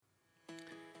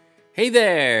Hey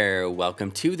there!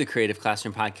 Welcome to the Creative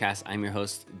Classroom Podcast. I'm your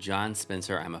host, John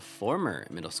Spencer. I'm a former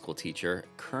middle school teacher,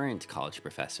 current college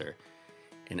professor,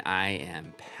 and I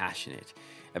am passionate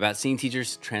about seeing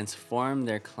teachers transform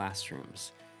their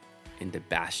classrooms into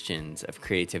bastions of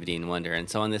creativity and wonder. And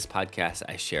so on this podcast,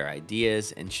 I share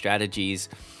ideas and strategies.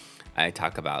 I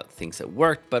talk about things that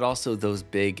work, but also those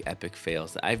big epic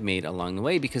fails that I've made along the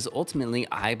way, because ultimately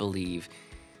I believe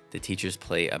the teachers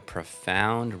play a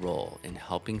profound role in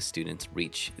helping students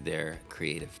reach their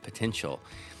creative potential.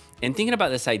 And thinking about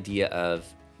this idea of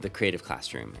the creative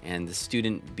classroom and the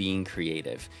student being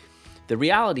creative, the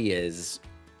reality is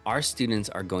our students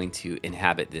are going to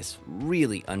inhabit this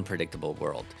really unpredictable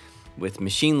world. With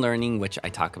machine learning, which I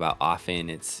talk about often,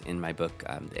 it's in my book,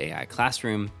 The AI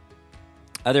Classroom,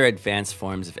 other advanced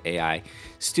forms of AI,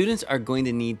 students are going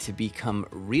to need to become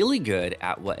really good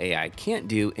at what AI can't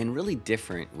do and really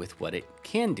different with what it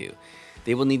can do.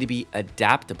 They will need to be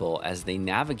adaptable as they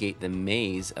navigate the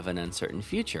maze of an uncertain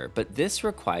future. But this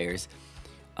requires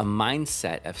a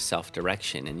mindset of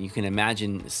self-direction. And you can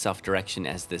imagine self-direction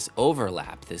as this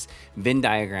overlap, this Venn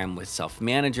diagram with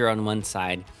self-manager on one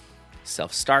side,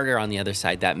 self-starter on the other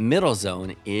side. That middle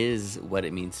zone is what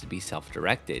it means to be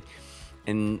self-directed.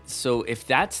 And so if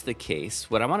that's the case,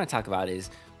 what I want to talk about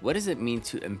is, what does it mean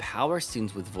to empower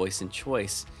students with voice and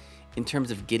choice in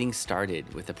terms of getting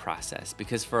started with the process?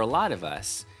 Because for a lot of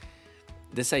us,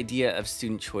 this idea of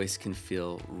student choice can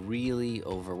feel really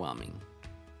overwhelming.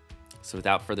 So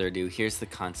without further ado, here's the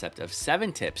concept of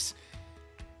 7 tips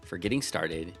for getting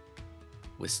started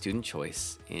with student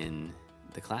choice in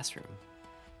the classroom.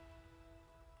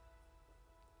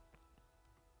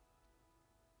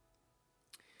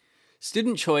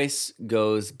 Student choice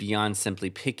goes beyond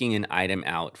simply picking an item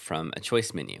out from a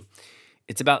choice menu.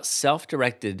 It's about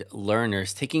self-directed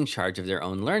learners taking charge of their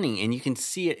own learning, and you can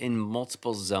see it in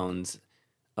multiple zones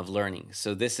of learning.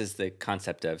 So this is the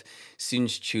concept of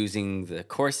students choosing the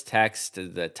course text,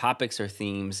 the topics or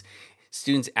themes,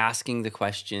 students asking the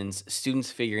questions,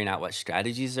 students figuring out what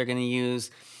strategies they're going to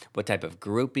use, what type of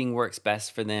grouping works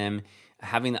best for them,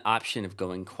 having the option of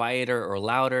going quieter or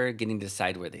louder, getting to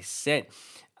decide where they sit,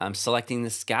 selecting the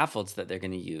scaffolds that they're going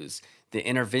to use, the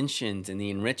interventions and the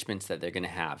enrichments that they're going to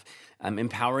have,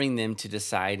 empowering them to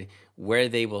decide where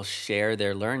they will share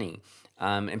their learning,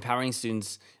 empowering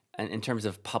students in terms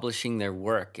of publishing their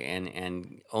work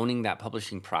and owning that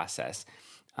publishing process.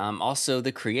 Also,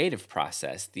 the creative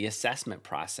process, the assessment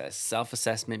process, self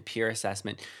assessment, peer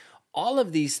assessment. All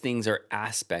of these things are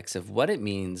aspects of what it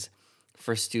means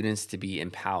for students to be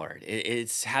empowered.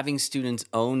 It's having students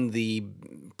own the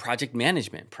project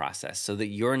management process so that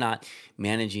you're not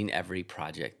managing every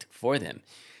project for them.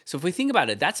 So if we think about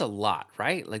it, that's a lot,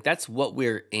 right? Like that's what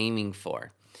we're aiming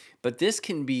for. But this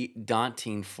can be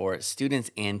daunting for students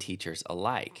and teachers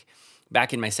alike.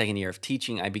 Back in my second year of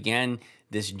teaching, I began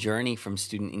this journey from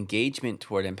student engagement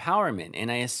toward empowerment,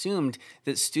 and I assumed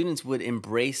that students would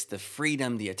embrace the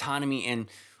freedom, the autonomy, and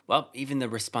well, even the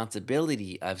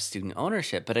responsibility of student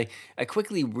ownership. But I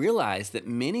quickly realized that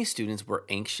many students were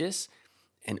anxious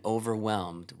and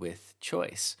overwhelmed with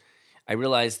choice. I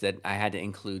realized that I had to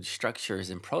include structures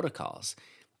and protocols.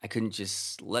 I couldn't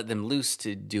just let them loose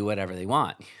to do whatever they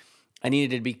want. I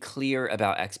needed to be clear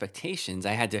about expectations.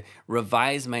 I had to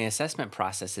revise my assessment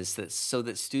processes so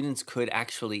that students could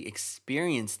actually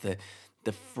experience the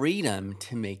freedom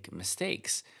to make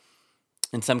mistakes.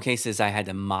 In some cases, I had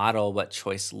to model what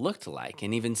choice looked like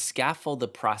and even scaffold the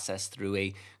process through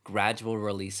a gradual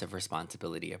release of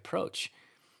responsibility approach.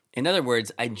 In other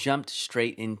words, I jumped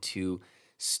straight into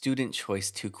student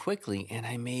choice too quickly and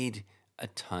I made a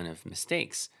ton of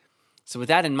mistakes. So, with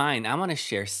that in mind, I want to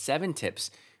share 7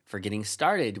 tips for getting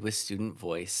started with student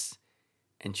voice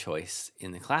and choice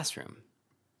in the classroom.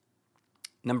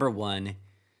 Number 1,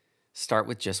 start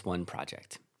with just one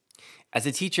project. As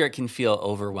a teacher, it can feel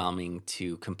overwhelming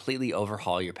to completely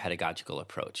overhaul your pedagogical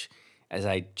approach. As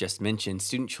I just mentioned,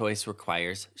 student choice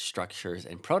requires structures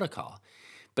and protocol,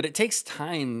 but it takes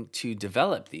time to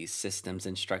develop these systems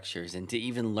and structures and to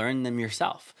even learn them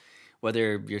yourself.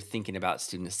 Whether you're thinking about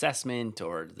student assessment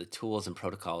or the tools and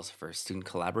protocols for student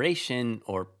collaboration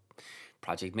or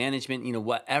project management,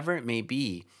 whatever it may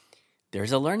be,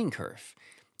 there's a learning curve.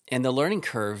 And the learning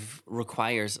curve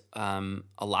requires a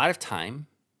lot of time,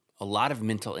 a lot of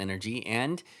mental energy,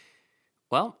 and,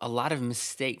 well, a lot of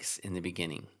mistakes in the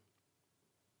beginning.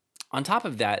 On top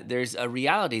of that, there's a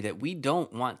reality that we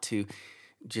don't want to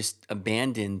just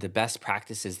abandon the best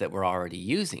practices that we're already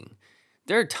using.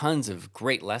 There are tons of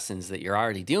great lessons that you're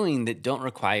already doing that don't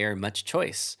require much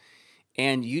choice,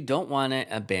 and you don't want to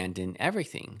abandon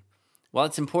everything. While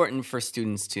it's important for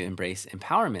students to embrace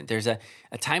empowerment, there's a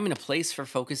time and a place for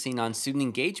focusing on student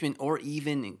engagement or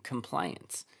even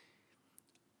compliance.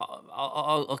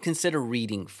 I'll consider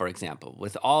reading, for example,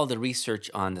 with all the research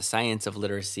on the science of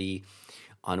literacy,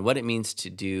 on what it means to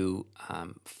do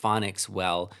phonics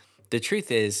well. The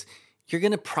truth is, you're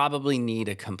going to probably need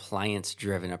a compliance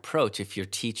driven approach if you're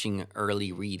teaching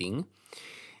early reading,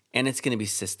 and it's going to be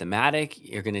systematic.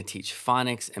 You're going to teach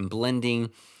phonics and blending,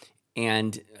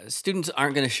 and students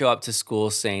aren't going to show up to school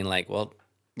saying, like, well,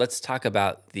 let's talk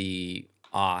about the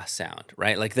ah sound,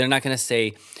 right? Like, they're not going to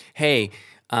say, hey,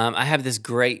 I have this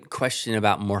great question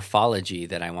about morphology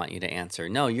that I want you to answer.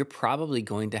 No, you're probably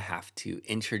going to have to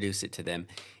introduce it to them,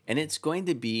 and it's going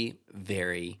to be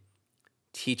very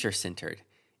teacher centered.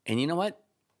 And you know what?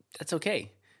 That's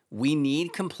okay. We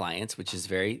need compliance, which is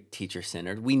very teacher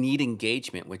centered. We need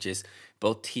engagement, which is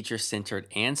both teacher centered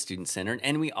and student centered.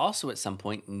 And we also, at some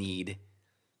point, need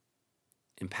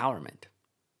empowerment.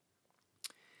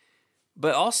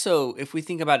 But also, if we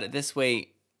think about it this way,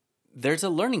 there's a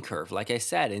learning curve, like I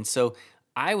said. And so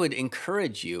I would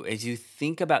encourage you, as you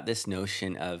think about this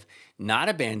notion of not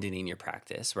abandoning your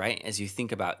practice, right? As you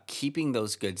think about keeping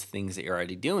those good things that you're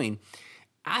already doing,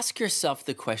 ask yourself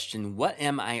the question, what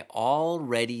am I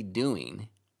already doing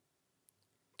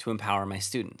to empower my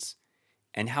students?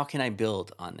 And how can I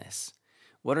build on this?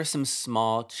 What are some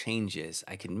small changes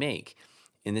I can make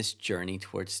in this journey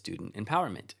towards student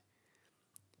empowerment?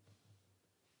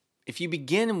 If you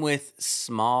begin with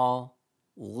small,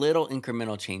 little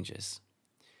incremental changes,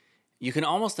 you can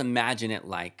almost imagine it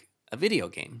like a video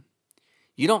game.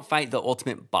 You don't fight the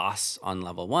ultimate boss on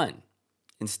level 1.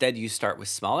 Instead, you start with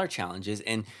smaller challenges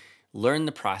and learn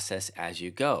the process as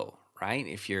you go, right?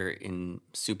 If you're in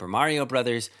Super Mario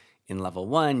Brothers, in level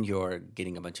 1, you're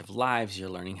getting a bunch of lives, you're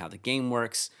learning how the game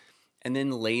works, and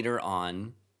then later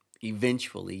on,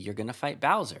 eventually, you're going to fight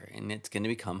Bowser, and it's going to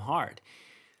become hard.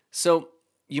 So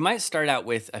you might start out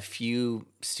with a few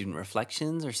student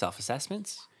reflections or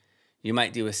self-assessments. You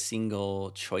might do a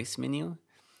single choice menu.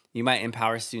 You might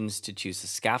empower students to choose the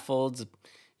scaffolds.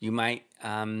 You might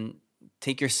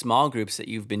take your small groups that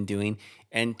you've been doing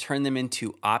and turn them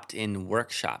into opt-in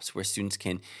workshops where students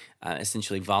can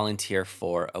essentially volunteer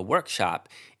for a workshop,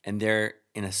 and they're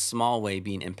in a small way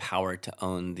being empowered to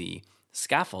own the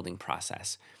scaffolding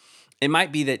process. It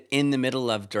might be that in the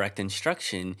middle of direct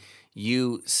instruction,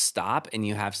 you stop and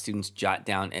you have students jot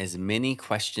down as many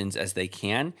questions as they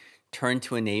can, turn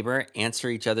to a neighbor, answer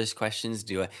each other's questions,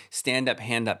 do a stand-up,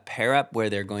 hand-up, pair-up where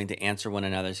they're going to answer one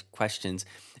another's questions,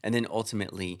 and then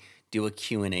ultimately do a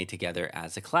Q&A together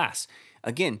as a class.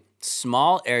 Again,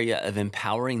 small area of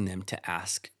empowering them to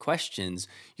ask questions.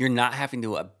 You're not having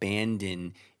to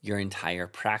abandon your entire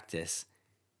practice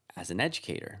as an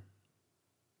educator.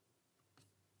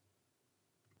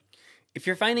 If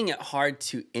you're finding it hard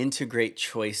to integrate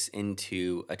choice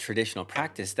into a traditional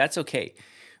practice, that's okay.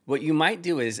 What you might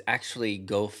do is actually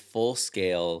go full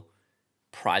scale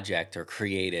project or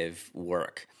creative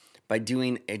work by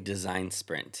doing a design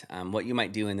sprint. What you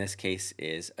might do in this case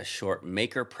is a short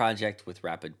maker project with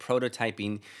rapid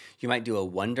prototyping. You might do a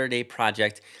Wonder Day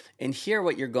project. And here,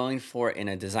 what you're going for in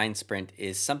a design sprint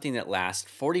is something that lasts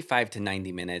 45 to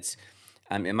 90 minutes.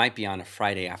 It might be on a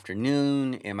Friday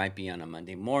afternoon, it might be on a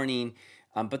Monday morning,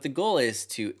 but the goal is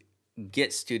to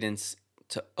get students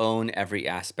to own every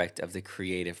aspect of the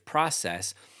creative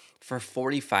process for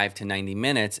 45 to 90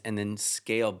 minutes and then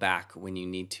scale back when you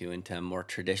need to into a more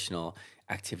traditional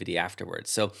activity afterwards.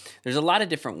 So there's a lot of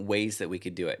different ways that we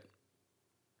could do it.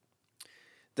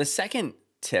 The second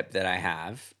tip that I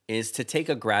have is to take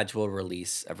a gradual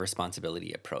release of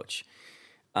responsibility approach.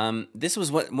 This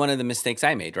was one of the mistakes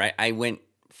I made, right? I went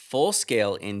full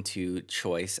scale into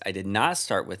choice. I did not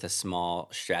start with a small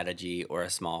strategy or a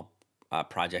small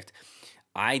project.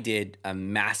 I did a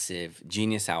massive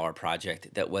Genius Hour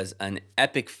project that was an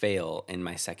epic fail in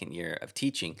my second year of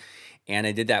teaching. And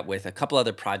I did that with a couple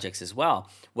other projects as well.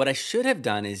 What I should have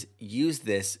done is use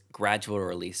this gradual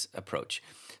release approach.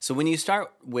 So when you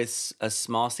start with a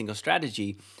small single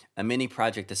strategy, a mini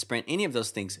project, a sprint, any of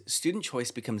those things, student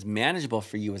choice becomes manageable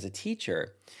for you as a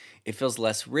teacher. It feels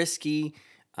less risky.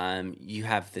 You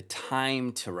have the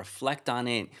time to reflect on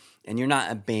it, and you're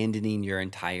not abandoning your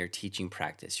entire teaching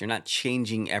practice. You're not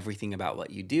changing everything about what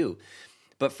you do.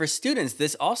 But for students,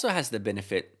 this also has the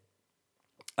benefit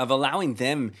of allowing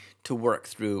them to work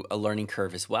through a learning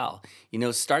curve as well. You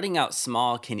know, starting out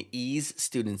small can ease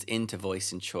students into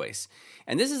voice and choice.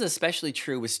 And this is especially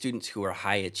true with students who are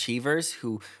high achievers,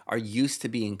 who are used to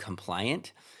being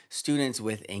compliant, students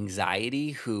with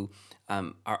anxiety who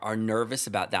are nervous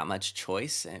about that much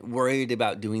choice, and worried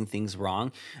about doing things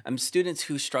wrong. Students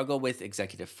who struggle with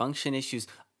executive function issues,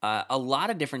 a lot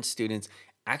of different students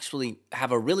actually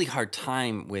have a really hard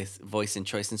time with voice and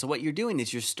choice. And so, what you're doing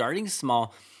is you're starting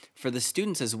small for the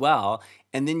students as well,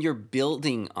 and then you're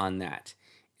building on that.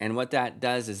 And what that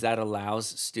does is that allows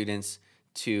students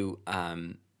to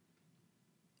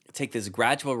take this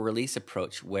gradual release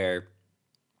approach where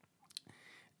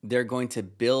they're going to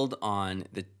build on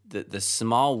the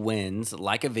small wins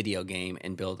like a video game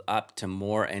and build up to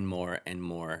more and more and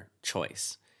more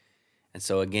choice. And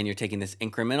so again, you're taking this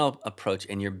incremental approach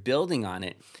and you're building on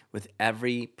it with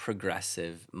every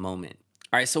progressive moment.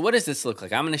 All right, so what does this look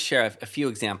like? I'm going to share a few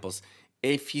examples.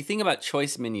 If you think about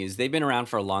choice menus, they've been around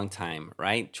for a long time,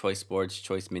 right? Choice boards,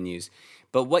 choice menus.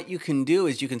 But what you can do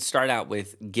is you can start out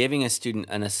with giving a student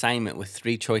an assignment with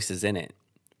 3 choices in it,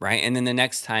 right? And then the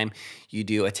next time you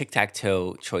do a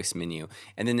tic-tac-toe choice menu.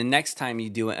 And then the next time you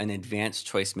do an advanced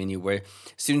choice menu where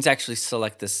students actually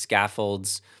select the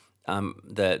scaffolds,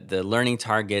 the learning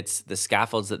targets, the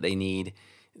scaffolds that they need,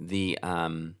 the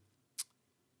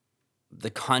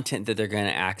content that they're going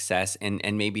to access,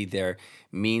 and maybe their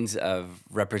means of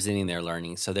representing their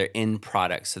learning. So their end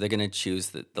product. So they're going to choose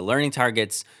the learning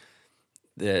targets,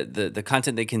 the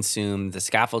content they consume, the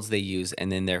scaffolds they use,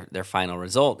 and then their final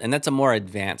result. And that's a more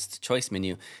advanced choice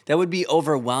menu that would be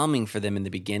overwhelming for them in the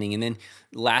beginning. And then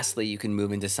lastly, you can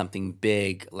move into something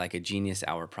big like a Genius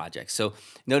Hour project. So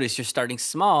notice you're starting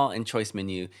small in choice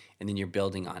menu, and then you're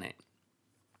building on it.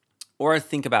 Or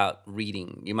think about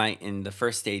reading. You might, in the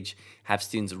first stage, have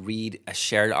students read a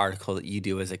shared article that you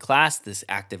do as a class. This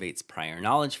activates prior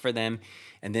knowledge for them.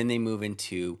 And then they move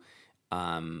into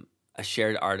a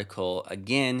shared article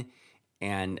again.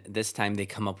 And this time they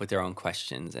come up with their own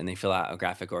questions and they fill out a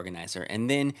graphic organizer. And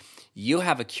then you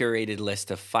have a curated list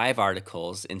of 5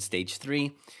 articles in stage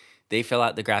 3. They fill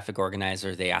out the graphic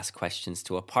organizer. They ask questions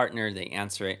to a partner. They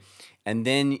answer it. And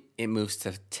then it moves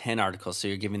to 10 articles. So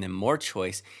you're giving them more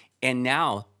choice. And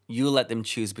now you let them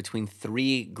choose between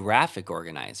 3 graphic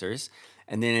organizers.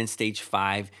 And then in stage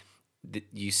 5,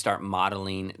 you start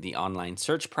modeling the online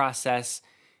search process.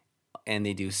 And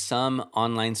they do some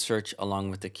online search along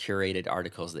with the curated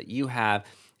articles that you have,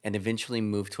 and eventually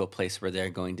move to a place where they're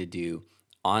going to do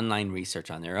online research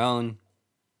on their own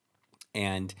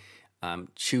and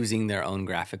choosing their own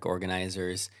graphic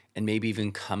organizers and maybe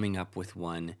even coming up with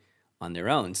one on their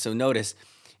own. So notice,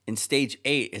 in stage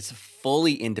 8, it's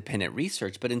fully independent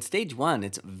research, but in stage 1,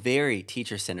 it's very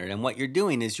teacher-centered. And what you're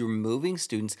doing is you're moving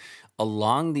students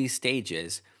along these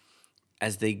stages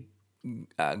as they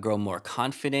grow more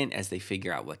confident, as they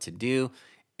figure out what to do,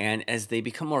 and as they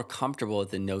become more comfortable with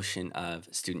the notion of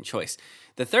student choice.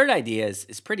 The third idea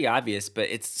is pretty obvious, but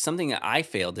it's something that I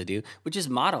failed to do, which is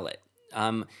model it.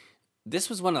 This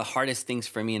was one of the hardest things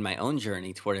for me in my own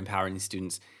journey toward empowering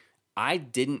students. I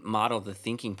didn't model the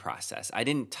thinking process. I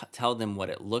didn't tell them what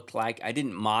it looked like. I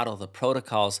didn't model the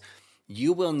protocols.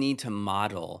 You will need to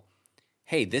model,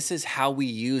 hey, this is how we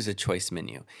use a choice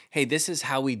menu. Hey, this is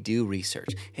how we do research.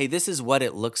 Hey, this is what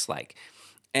it looks like.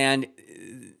 And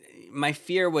my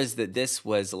fear was that this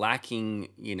was lacking,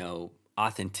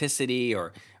 authenticity,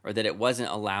 or that it wasn't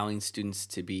allowing students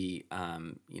to be,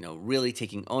 really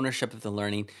taking ownership of the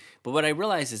learning. But what I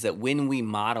realized is that when we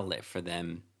model it for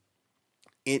them,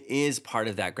 it is part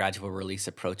of that gradual release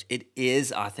approach. It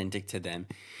is authentic to them,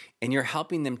 and you're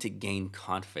helping them to gain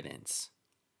confidence.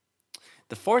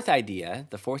 The fourth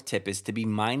tip is to be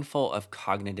mindful of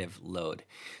cognitive load.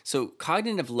 So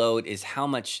cognitive load is how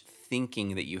much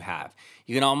thinking that you have.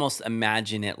 You can almost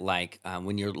imagine it like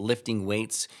when you're lifting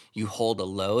weights, you hold a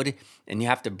load and you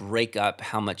have to break up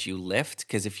how much you lift,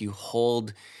 because if you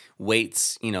hold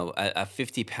weights, a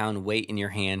 50-pound weight in your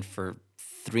hand for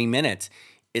 3 minutes,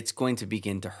 it's going to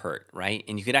begin to hurt, right?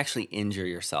 And you could actually injure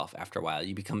yourself after a while.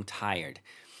 You become tired.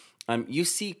 You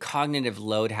see cognitive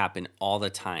load happen all the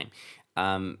time.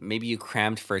 Maybe you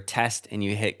crammed for a test and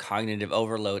you hit cognitive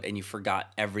overload and you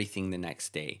forgot everything the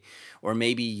next day. Or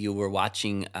maybe you were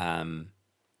watching a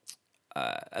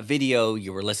video,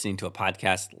 you were listening to a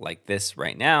podcast like this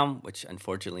right now, which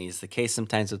unfortunately is the case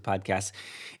sometimes with podcasts,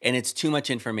 and it's too much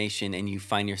information and you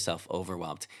find yourself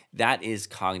overwhelmed. That is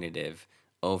cognitive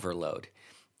overload.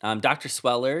 Dr.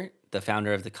 Sweller, the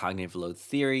founder of the cognitive load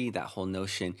theory, that whole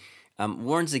notion,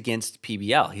 warns against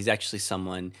PBL. He's actually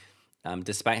someone,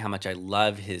 despite how much I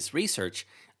love his research,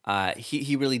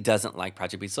 he really doesn't like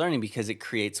project-based learning because it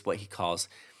creates what he calls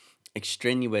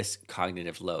extraneous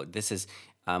cognitive load. This is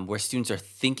where students are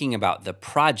thinking about the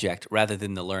project rather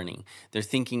than the learning. They're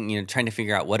thinking, trying to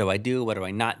figure out, what do I do? What do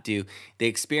I not do? They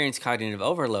experience cognitive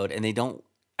overload and they don't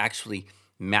actually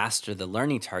master the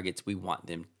learning targets we want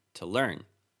them to learn.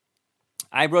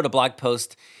 I wrote a blog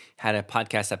post, had a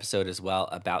podcast episode as well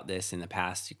about this in the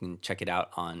past. You can check it out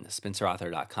on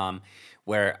spencerauthor.com,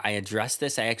 where I address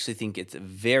this. I actually think it's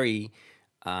very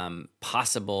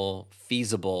possible,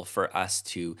 feasible for us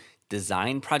to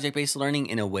design project-based learning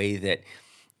in a way that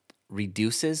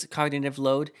reduces cognitive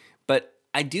load. But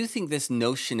I do think this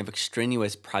notion of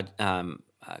extraneous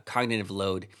cognitive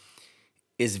load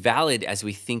is valid as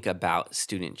we think about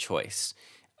student choice.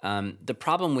 The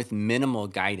problem with minimal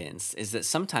guidance is that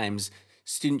sometimes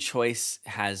student choice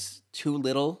has too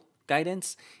little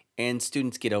guidance and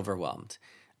students get overwhelmed.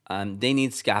 They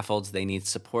need scaffolds, they need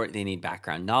support, they need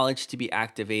background knowledge to be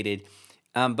activated.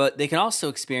 But they can also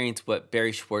experience what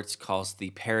Barry Schwartz calls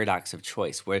the paradox of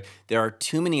choice, where there are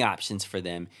too many options for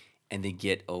them and they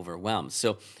get overwhelmed.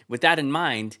 So, with that in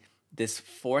mind, this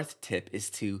fourth tip is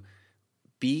to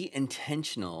be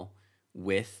intentional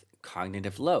with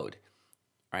cognitive load.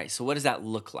 All right, so what does that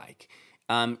look like?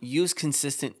 Use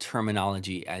consistent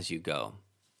terminology as you go.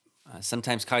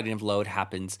 Sometimes cognitive load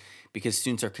happens because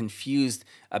students are confused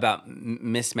about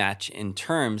mismatch in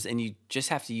terms, and you just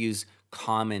have to use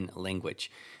common language.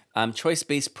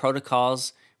 Choice-based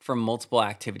protocols for multiple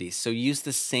activities. So use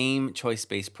the same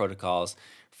choice-based protocols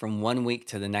from one week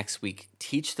to the next week.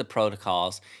 Teach the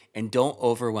protocols and don't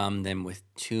overwhelm them with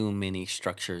too many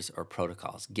structures or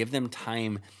protocols. Give them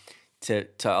time to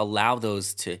allow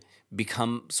those to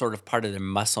become sort of part of their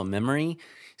muscle memory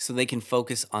so they can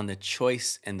focus on the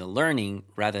choice and the learning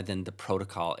rather than the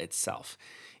protocol itself.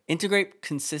 Integrate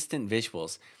consistent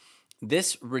visuals.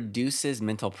 This reduces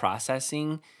mental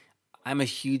processing. I'm a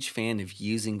huge fan of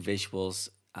using visuals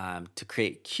to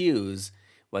create cues,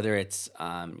 whether it's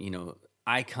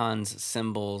icons,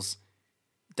 symbols,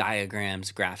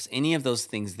 diagrams, graphs, any of those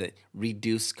things that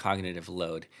reduce cognitive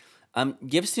load.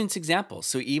 Give students examples.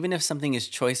 So even if something is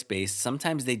choice-based,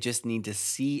 sometimes they just need to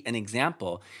see an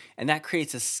example, and that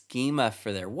creates a schema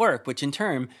for their work, which in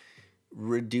turn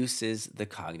reduces the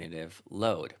cognitive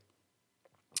load.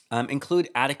 Include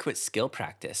adequate skill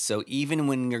practice. So even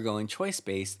when you're going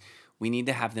choice-based, we need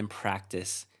to have them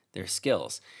practice their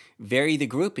skills. Vary the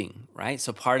grouping, right?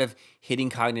 So part of hitting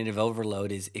cognitive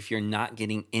overload is if you're not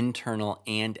getting internal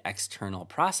and external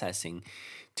processing,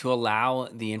 to allow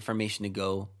the information to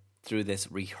go through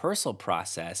this rehearsal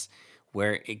process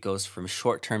where it goes from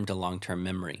short-term to long-term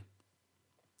memory.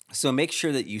 So make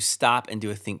sure that you stop and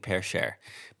do a think, pair, share.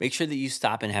 Make sure that you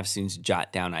stop and have students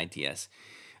jot down ideas.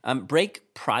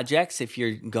 Break projects, if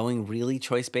you're going really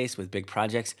choice-based with big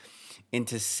projects,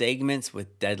 into segments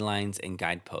with deadlines and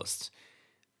guideposts.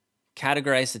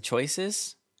 Categorize the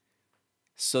choices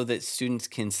so that students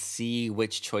can see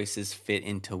which choices fit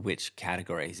into which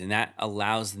categories. And that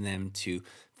allows them to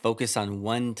focus on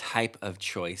one type of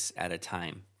choice at a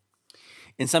time.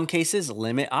 In some cases,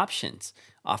 limit options.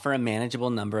 Offer a manageable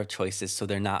number of choices so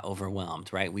they're not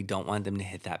overwhelmed, right? We don't want them to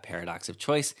hit that paradox of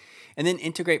choice. And then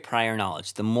integrate prior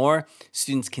knowledge. The more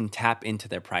students can tap into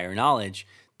their prior knowledge,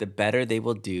 the better they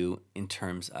will do in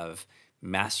terms of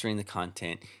mastering the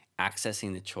content,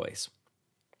 accessing the choice.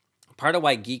 Part of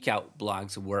why Geek Out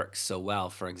blogs work so well,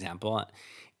 for example,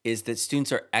 is that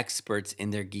students are experts in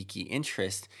their geeky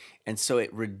interest, and so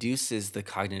it reduces the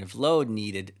cognitive load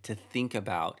needed to think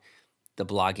about the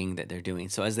blogging that they're doing.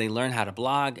 So as they learn how to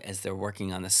blog, as they're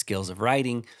working on the skills of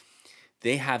writing,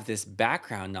 they have this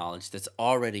background knowledge that's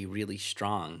already really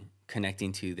strong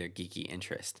connecting to their geeky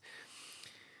interest.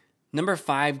 Number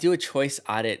 5, do a choice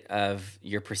audit of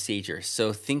your procedures.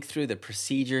 So think through the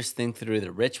procedures, think through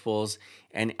the rituals,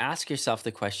 and ask yourself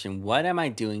the question, what am I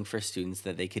doing for students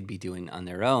that they could be doing on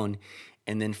their own?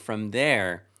 And then from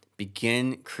there,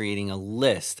 begin creating a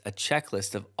list, a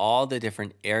checklist of all the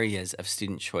different areas of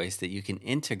student choice that you can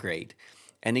integrate.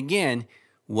 And again,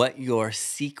 what your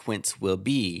sequence will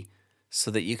be so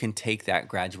that you can take that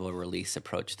gradual release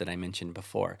approach that I mentioned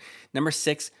before. Number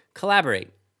 6, collaborate.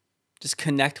 Just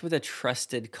connect with a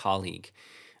trusted colleague.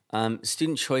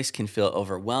 Student choice can feel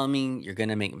overwhelming. You're going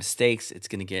to make mistakes. It's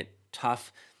going to get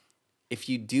tough. If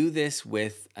you do this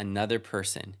with another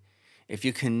person, if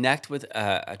you connect with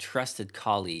a trusted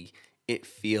colleague, it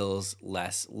feels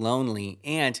less lonely,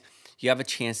 and you have a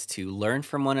chance to learn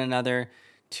from one another,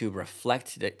 to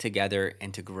reflect together,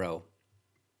 and to grow.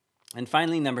 And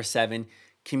finally, number 7,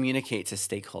 communicate to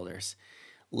stakeholders.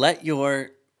 Let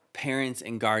your parents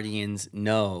and guardians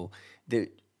know that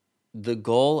the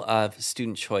goal of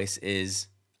student choice is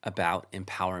about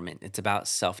empowerment. It's about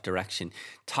self-direction.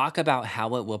 Talk about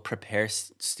how it will prepare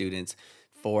students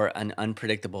for an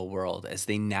unpredictable world as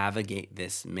they navigate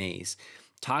this maze.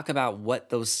 Talk about what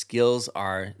those skills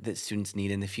are that students need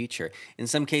in the future. In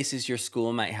some cases, your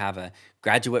school might have a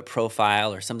graduate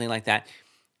profile or something like that.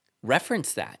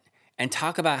 Reference that and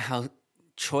talk about how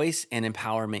choice and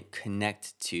empowerment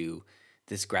connect to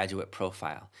this graduate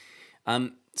profile.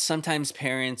 Sometimes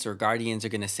parents or guardians are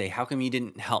going to say, "How come you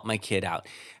didn't help my kid out?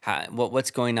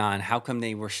 What's going on? How come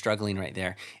they were struggling right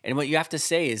there?" And what you have to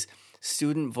say is,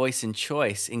 student voice and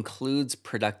choice includes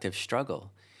productive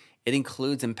struggle. It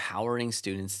includes empowering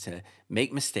students to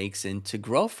make mistakes and to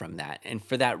grow from that. And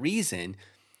for that reason,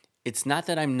 it's not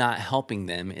that I'm not helping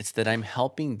them, it's that I'm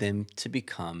helping them to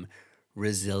become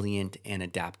resilient and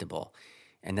adaptable.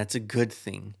 And that's a good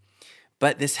thing.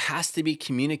 But this has to be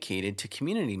communicated to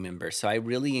community members. So I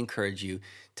really encourage you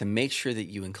to make sure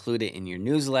that you include it in your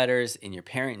newsletters, in your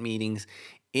parent meetings,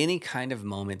 any kind of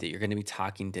moment that you're going to be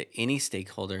talking to any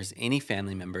stakeholders, any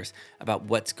family members about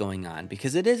what's going on,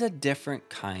 because it is a different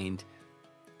kind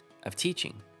of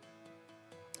teaching.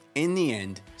 In the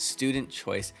end, student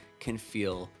choice can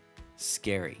feel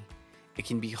scary. It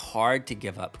can be hard to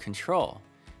give up control,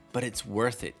 but it's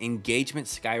worth it. Engagement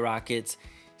skyrockets,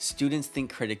 students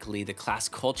think critically, the class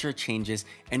culture changes,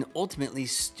 and ultimately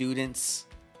students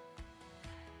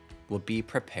will be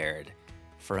prepared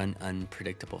for an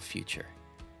unpredictable future.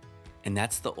 And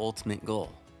that's the ultimate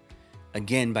goal.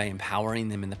 Again, by empowering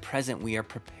them in the present, we are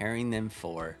preparing them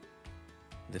for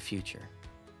the future.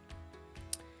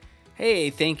 Hey,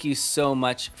 thank you so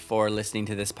much for listening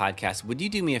to this podcast. Would you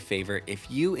do me a favor? If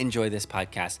you enjoy this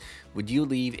podcast, would you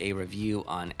leave a review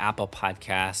on Apple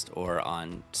Podcast or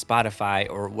on Spotify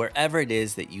or wherever it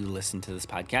is that you listen to this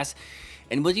podcast?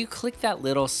 And would you click that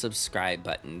little subscribe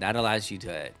button? That allows you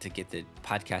to get the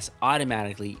podcast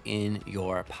automatically in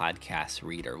your podcast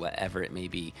reader, whatever it may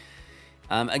be.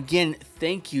 Again,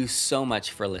 thank you so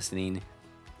much for listening.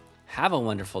 Have a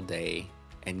wonderful day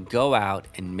and go out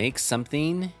and make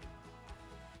something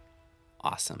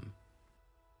awesome.